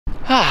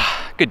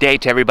Good day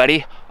to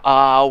everybody.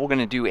 We're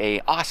gonna do a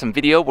awesome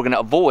video. We're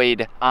gonna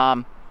avoid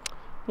one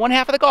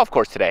half of the golf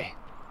course today.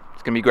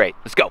 It's gonna be great.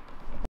 Let's go.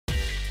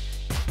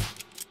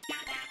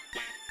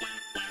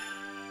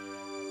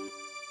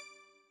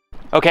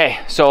 Okay,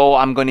 so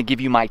I'm gonna give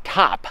you my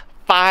top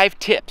 5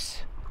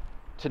 tips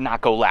to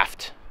not go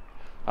left,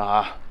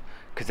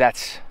 because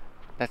that's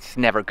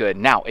never good.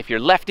 Now, if you're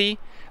lefty,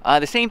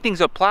 the same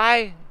things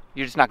apply.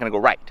 You're just not gonna go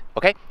right,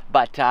 okay?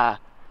 But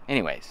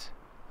anyways,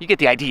 you get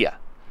the idea.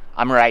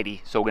 I'm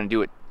righty, so we're gonna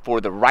do it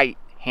for the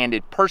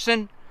right-handed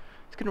person.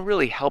 It's gonna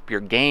really help your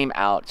game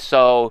out.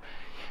 So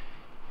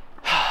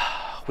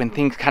when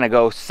things kind of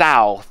go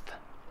south,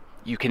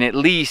 you can at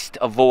least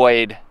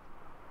avoid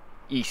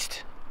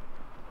east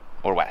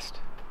or west.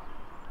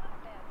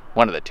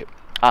 One of the two.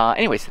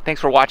 Anyways,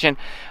 thanks for watching.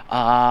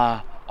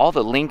 All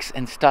the links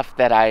and stuff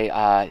that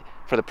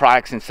for the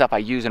products and stuff I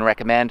use and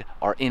recommend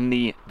are in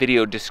the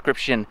video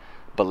description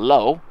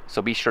below,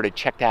 so be sure to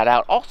check that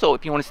out. Also,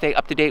 if you want to stay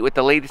up to date with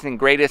the latest and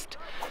greatest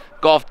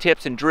golf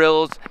tips and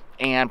drills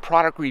and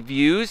product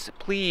reviews,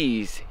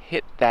 please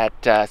hit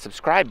that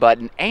subscribe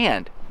button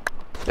and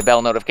the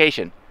bell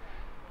notification.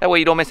 That way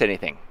you don't miss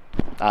anything.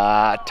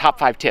 Top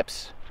 5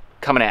 tips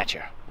coming at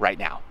you right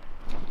now.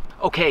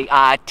 Okay,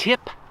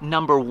 tip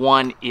number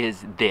 1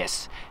 is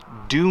this.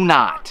 Do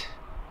not,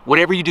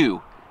 whatever you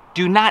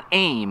do not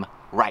aim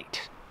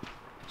right.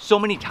 So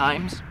many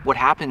times what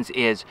happens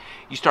is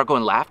you start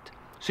going left,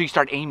 so you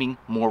start aiming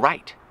more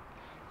right.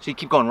 So you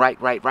keep going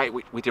right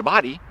with your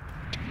body,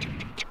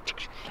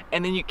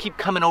 and then you keep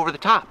coming over the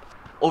top.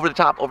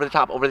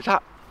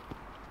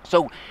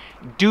 So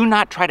do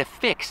not try to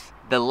fix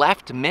the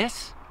left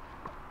miss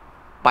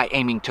by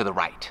aiming to the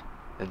right.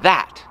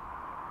 That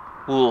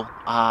will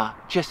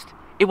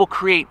it will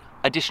create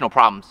additional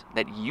problems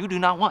that you do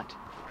not want.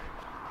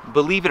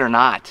 Believe it or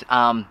not,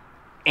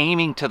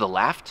 aiming to the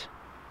left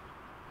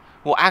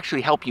will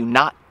actually help you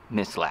not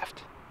miss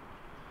left.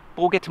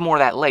 But we'll get to more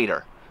of that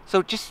later.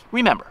 So just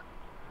remember,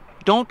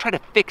 don't try to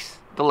fix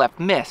the left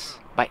miss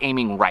by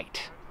aiming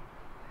right.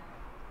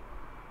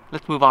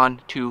 Let's move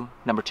on to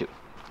number 2.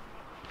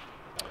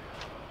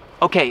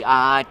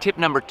 Okay, tip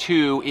number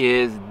 2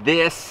 is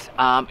this.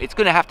 It's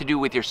gonna have to do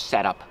with your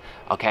setup,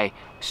 okay?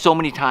 So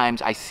many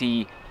times I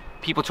see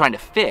people trying to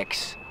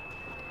fix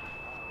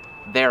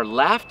their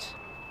left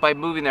by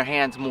moving their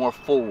hands more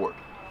forward.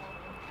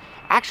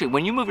 Actually,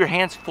 when you move your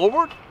hands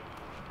forward,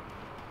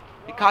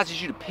 it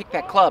causes you to pick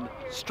that club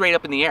straight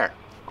up in the air.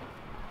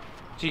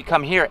 So you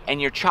come here and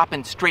you're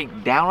chopping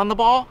straight down on the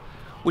ball,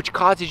 which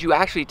causes you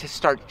actually to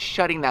start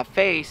shutting that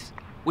face,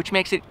 which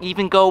makes it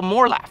even go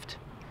more left.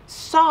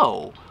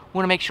 So we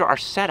want to make sure our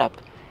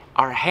setup,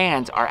 our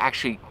hands are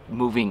actually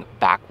moving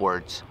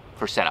backwards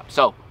for setup.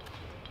 So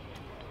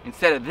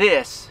instead of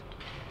this,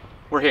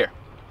 we're here,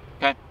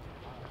 okay?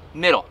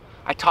 Middle.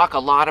 I talk a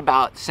lot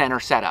about center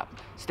setup.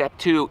 Step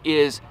 2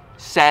 is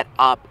set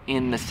up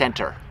in the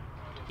center.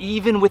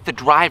 Even with the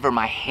driver,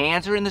 my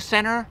hands are in the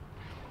center.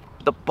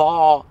 The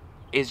ball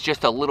is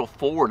just a little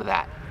forward of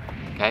that,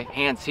 okay?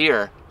 Hands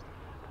here,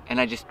 and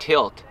I just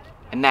tilt,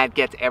 and that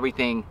gets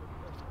everything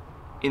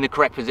in the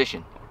correct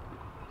position.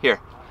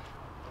 Here.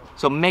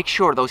 So make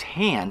sure those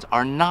hands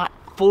are not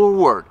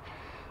forward.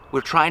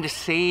 We're trying to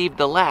save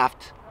the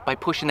left by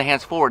pushing the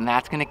hands forward, and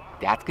that's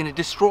gonna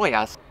destroy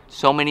us.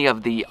 So many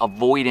of the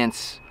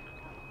avoidance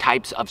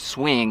types of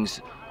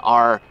swings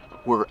are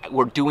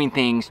we're doing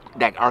things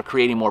that are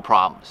creating more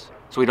problems.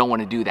 So we don't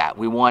want to do that.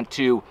 We want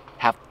to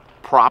have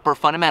proper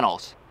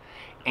fundamentals,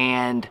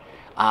 and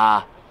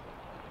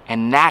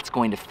that's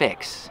going to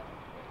fix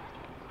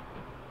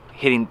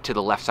hitting to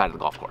the left side of the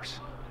golf course.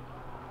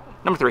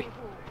 Number 3.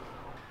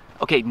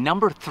 Okay,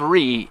 number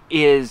 3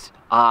 is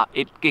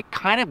it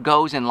kind of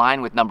goes in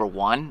line with number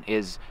 1,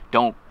 is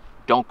don't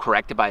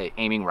correct it by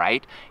aiming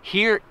right.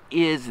 Here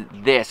is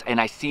this,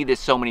 and I see this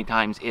so many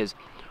times, is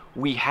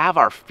we have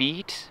our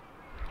feet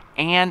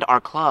and our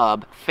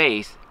club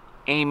face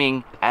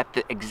aiming at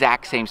the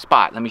exact same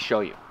spot. Let me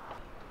show you.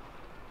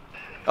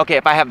 Okay,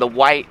 if I have the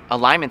white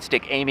alignment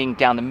stick aiming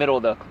down the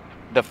middle of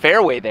the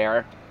fairway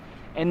there,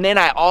 and then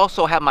I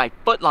also have my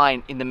foot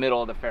line in the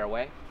middle of the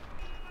fairway.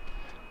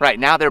 Right,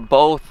 now they're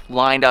both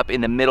lined up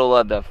in the middle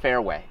of the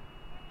fairway.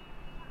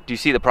 Do you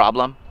see the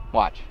problem?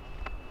 Watch.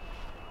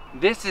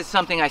 This is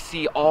something I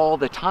see all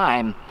the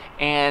time,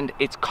 and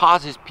it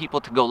causes people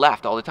to go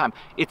left all the time.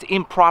 It's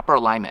improper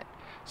alignment.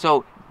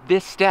 So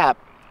this step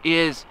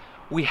is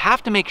we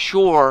have to make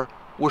sure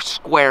we're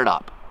squared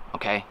up,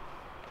 okay?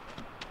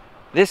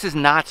 This is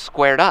not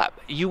squared up.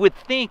 You would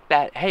think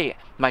that, hey,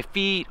 my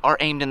feet are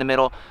aimed in the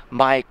middle,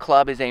 my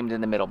club is aimed in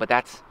the middle, but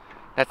that's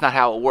not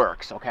how it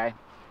works, okay?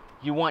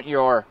 You want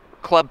your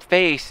club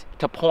face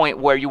to point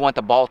where you want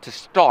the ball to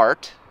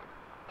start,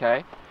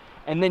 okay?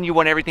 And then you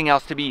want everything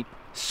else to be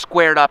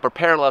squared up or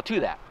parallel to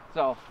that.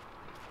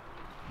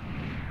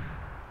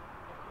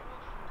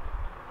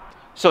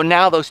 So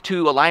now those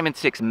two alignment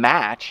sticks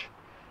match,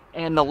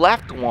 and the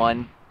left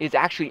one is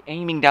actually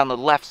aiming down the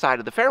left side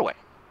of the fairway.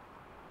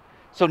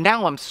 So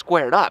now I'm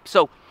squared up.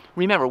 So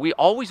remember, we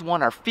always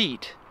want our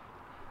feet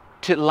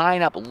to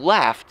line up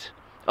left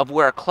of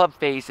where a club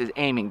face is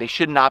aiming. They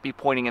should not be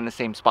pointing in the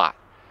same spot.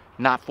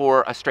 Not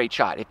for a straight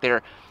shot. If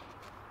you're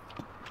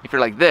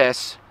like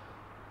this,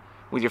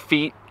 with your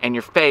feet and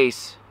your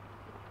face,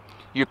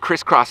 you're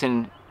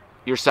crisscrossing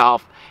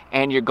yourself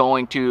and you're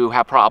going to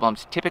have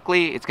problems.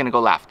 Typically, it's gonna go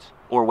left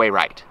or way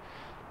right.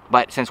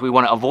 But since we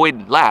wanna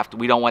avoid left,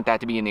 we don't want that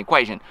to be in the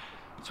equation.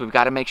 So we've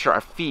gotta make sure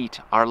our feet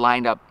are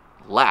lined up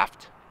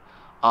left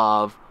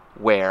of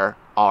where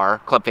our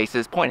club face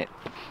is pointed.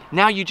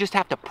 Now you just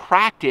have to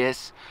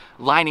practice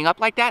lining up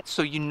like that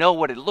so you know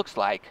what it looks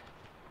like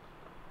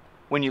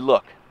when you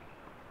look.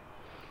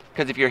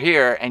 Because if you're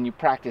here and you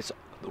practice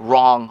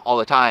wrong all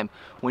the time,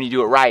 when you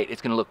do it right,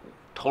 it's gonna look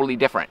totally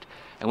different.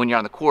 And when you're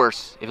on the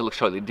course, if it looks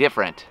totally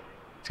different,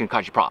 it's gonna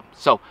cause you problems.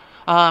 So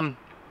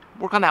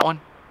work on that one.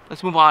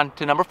 Let's move on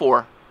to number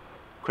 4,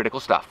 critical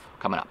stuff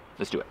coming up.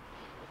 Let's do it.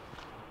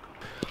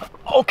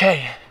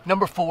 Okay,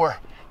 number 4,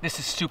 this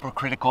is super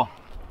critical,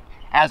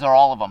 as are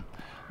all of them.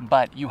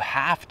 But you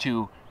have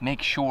to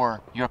make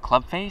sure your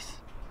club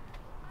face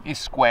is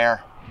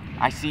square.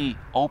 I see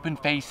open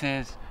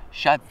faces,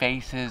 shut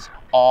faces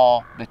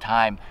all the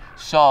time.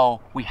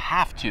 So we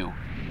have to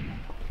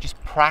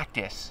just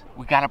practice.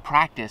 We gotta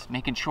practice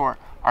making sure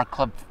our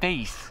club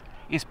face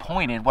is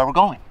pointed where we're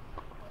going.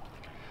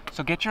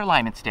 So get your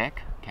alignment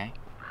stick, okay?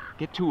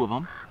 Get 2 of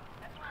them.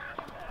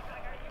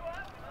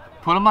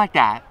 Put them like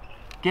that.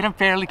 Get them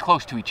fairly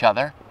close to each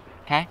other,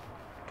 okay?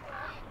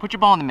 Put your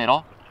ball in the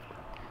middle.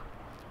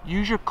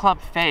 Use your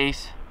club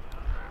face,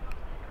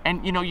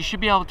 and you know, you should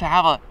be able to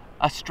have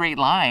a straight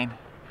line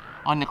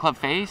on the club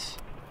face.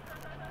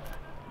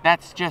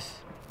 That's just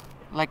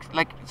like,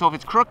 so if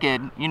it's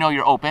crooked, you know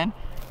you're open.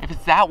 If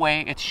it's that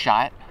way, it's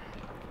shut.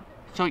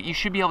 So you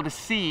should be able to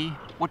see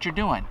what you're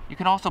doing. You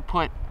can also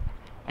put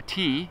a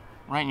T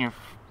right in your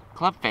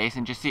club face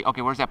and just see,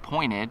 okay, where's that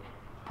pointed?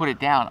 Put it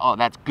down, oh,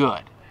 that's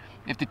good.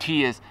 If the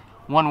T is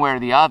one way or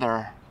the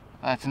other,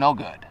 that's no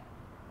good,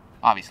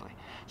 obviously.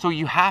 So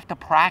you have to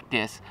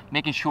practice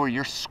making sure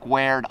you're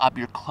squared up,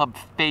 your club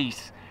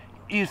face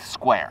is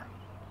square.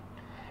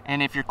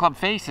 And if your club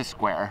face is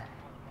square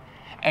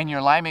and your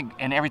alignment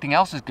and everything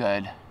else is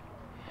good,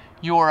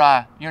 you're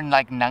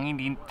like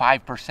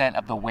 95%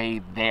 of the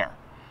way there.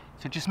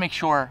 So just make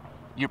sure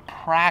you're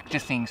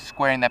practicing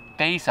squaring that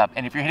face up.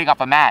 And if you're hitting off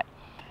a mat,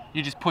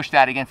 you just push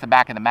that against the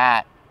back of the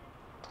mat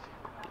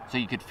so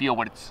you could feel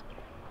what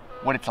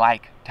it's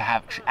like to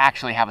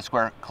actually have a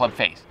square club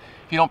face.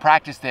 If you don't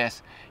practice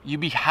this, you'd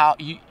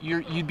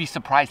be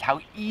surprised how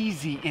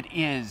easy it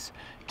is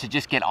to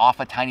just get off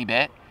a tiny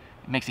bit.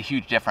 It makes a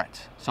huge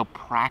difference. So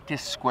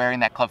practice squaring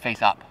that club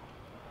face up.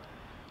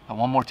 And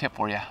one more tip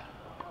for you.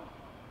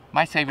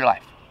 Might save your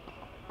life.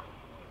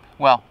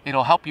 Well,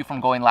 it'll help you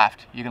from going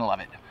left. You're gonna love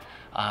it.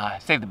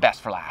 Save the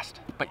best for last.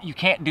 But you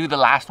can't do the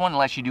last one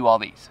unless you do all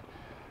these.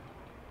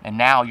 And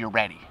now you're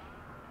ready.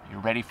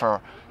 You're ready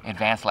for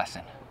advanced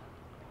lesson.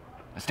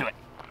 Let's do it.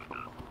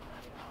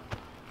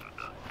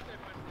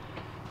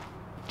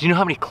 Do you know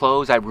how many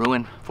clothes I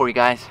ruin for you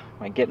guys?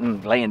 Like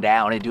laying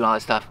down and doing all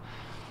this stuff?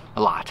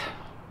 A lot.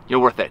 You're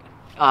worth it.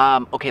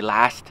 Okay,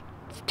 last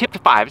tip to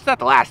 5. It's not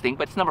the last thing,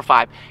 but it's number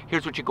 5.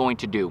 Here's what you're going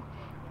to do.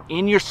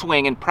 In your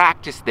swing, and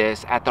practice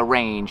this at the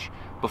range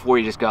before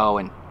you just go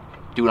and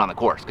do it on the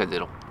course, because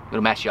it'll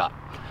mess you up.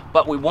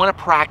 But we want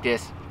to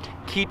practice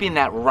keeping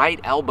that right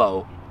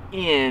elbow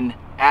in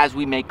as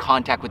we make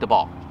contact with the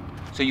ball.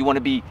 So you want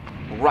to be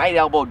right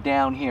elbow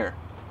down here,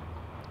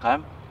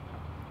 okay?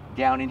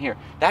 Down in here.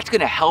 That's going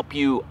to help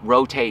you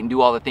rotate and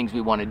do all the things we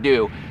want to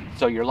do.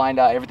 So you're lined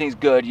up, everything's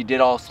good, you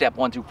did all step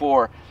 1 through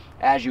 4.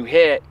 As you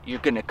hit, you're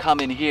going to come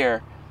in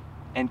here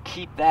and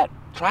keep that,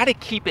 try to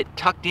keep it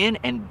tucked in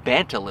and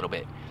bent a little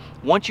bit.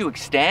 Once you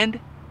extend,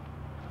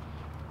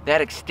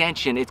 that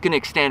extension, it's going to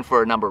extend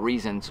for a number of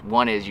reasons.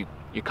 One is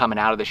you're coming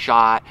out of the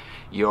shot,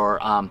 you're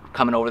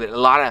coming over a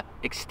lot of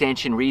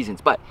extension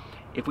reasons. But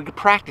if we could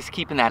practice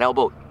keeping that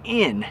elbow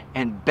in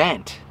and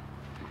bent,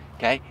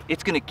 okay,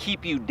 it's going to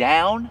keep you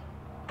down,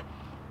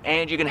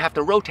 and you're going to have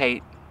to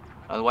rotate.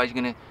 Otherwise,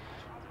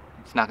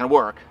 it's not going to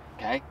work,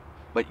 okay?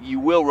 But you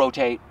will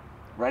rotate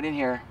right in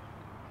here.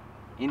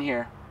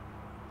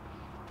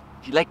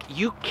 Like,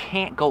 you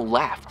can't go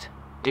left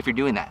if you're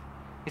doing that.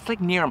 It's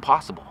like near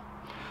impossible.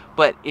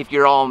 But if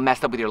you're all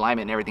messed up with your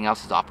alignment and everything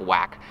else is off of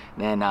whack,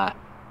 then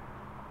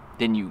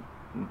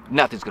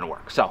nothing's gonna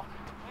work. So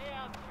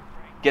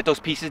get those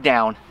pieces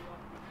down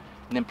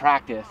and then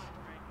practice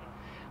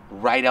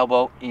right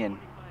elbow in.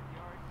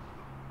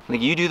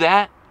 Like, you do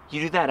that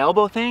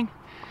elbow thing,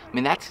 I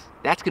mean,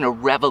 that's gonna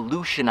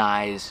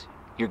revolutionize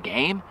your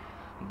game,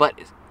 but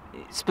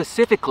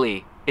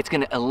specifically, it's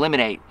gonna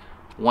eliminate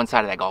one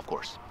side of that golf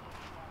course.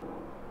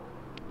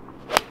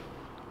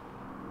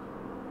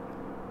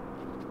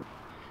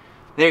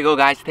 There you go,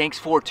 guys. Thanks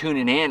for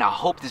tuning in. I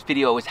hope this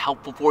video was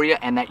helpful for you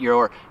and that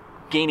you're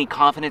gaining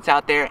confidence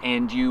out there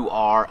and you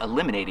are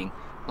eliminating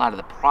a lot of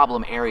the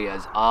problem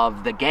areas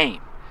of the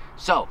game.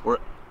 So we're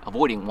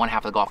avoiding one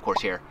half of the golf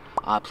course here.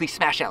 Please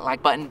smash that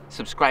like button,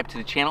 subscribe to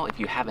the channel if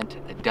you haven't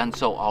done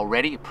so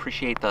already.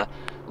 Appreciate the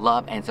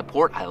love and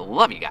support. I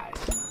love you guys.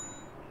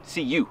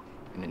 See you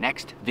in the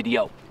next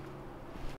video.